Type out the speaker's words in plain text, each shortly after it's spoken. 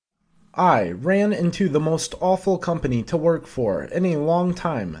I ran into the most awful company to work for in a long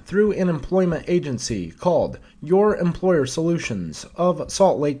time through an employment agency called Your Employer Solutions of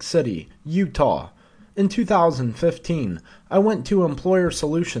Salt Lake City, Utah. In 2015, I went to Employer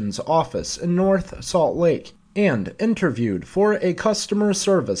Solutions office in North Salt Lake and interviewed for a customer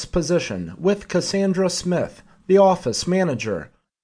service position with Cassandra Smith, the office manager.